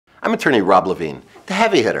I'm attorney Rob Levine, the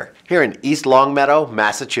heavy hitter, here in East Longmeadow,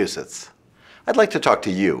 Massachusetts. I'd like to talk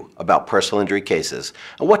to you about personal injury cases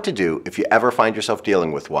and what to do if you ever find yourself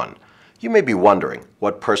dealing with one. You may be wondering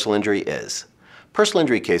what personal injury is. Personal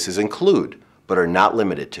injury cases include, but are not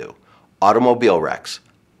limited to, automobile wrecks,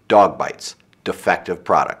 dog bites, defective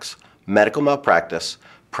products, medical malpractice,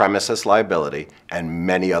 premises liability, and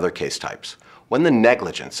many other case types. When the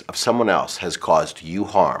negligence of someone else has caused you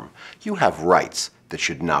harm, you have rights that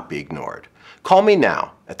should not be ignored. Call me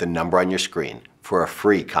now at the number on your screen for a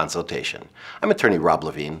free consultation. I'm attorney Rob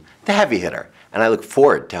Levine, the heavy hitter, and I look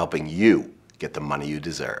forward to helping you get the money you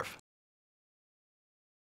deserve.